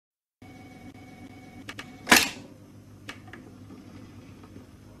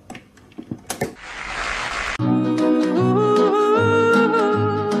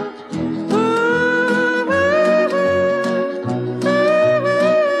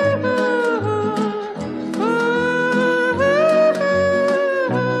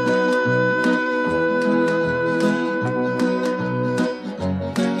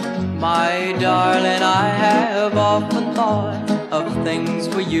things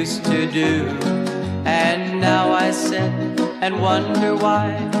we used to do. And now I sit and wonder why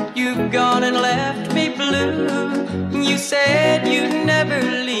you've gone and left me blue. You said you'd never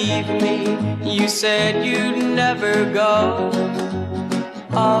leave me, you said you'd never go.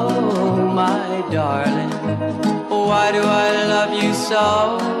 Oh, my darling, why do I love you so?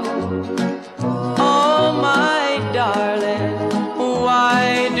 Oh, my darling,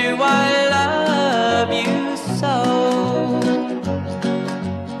 why do I love you so?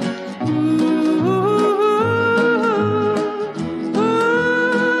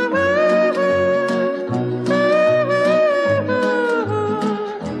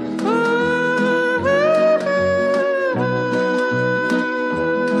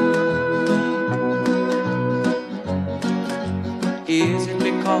 Is it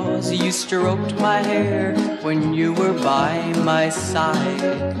because you stroked my hair when you were by my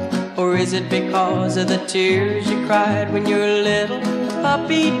side? Or is it because of the tears you cried when your little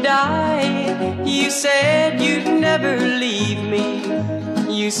puppy died? You said you'd never leave me,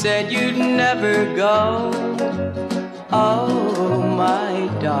 you said you'd never go. Oh, my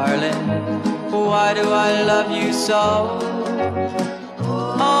darling, why do I love you so?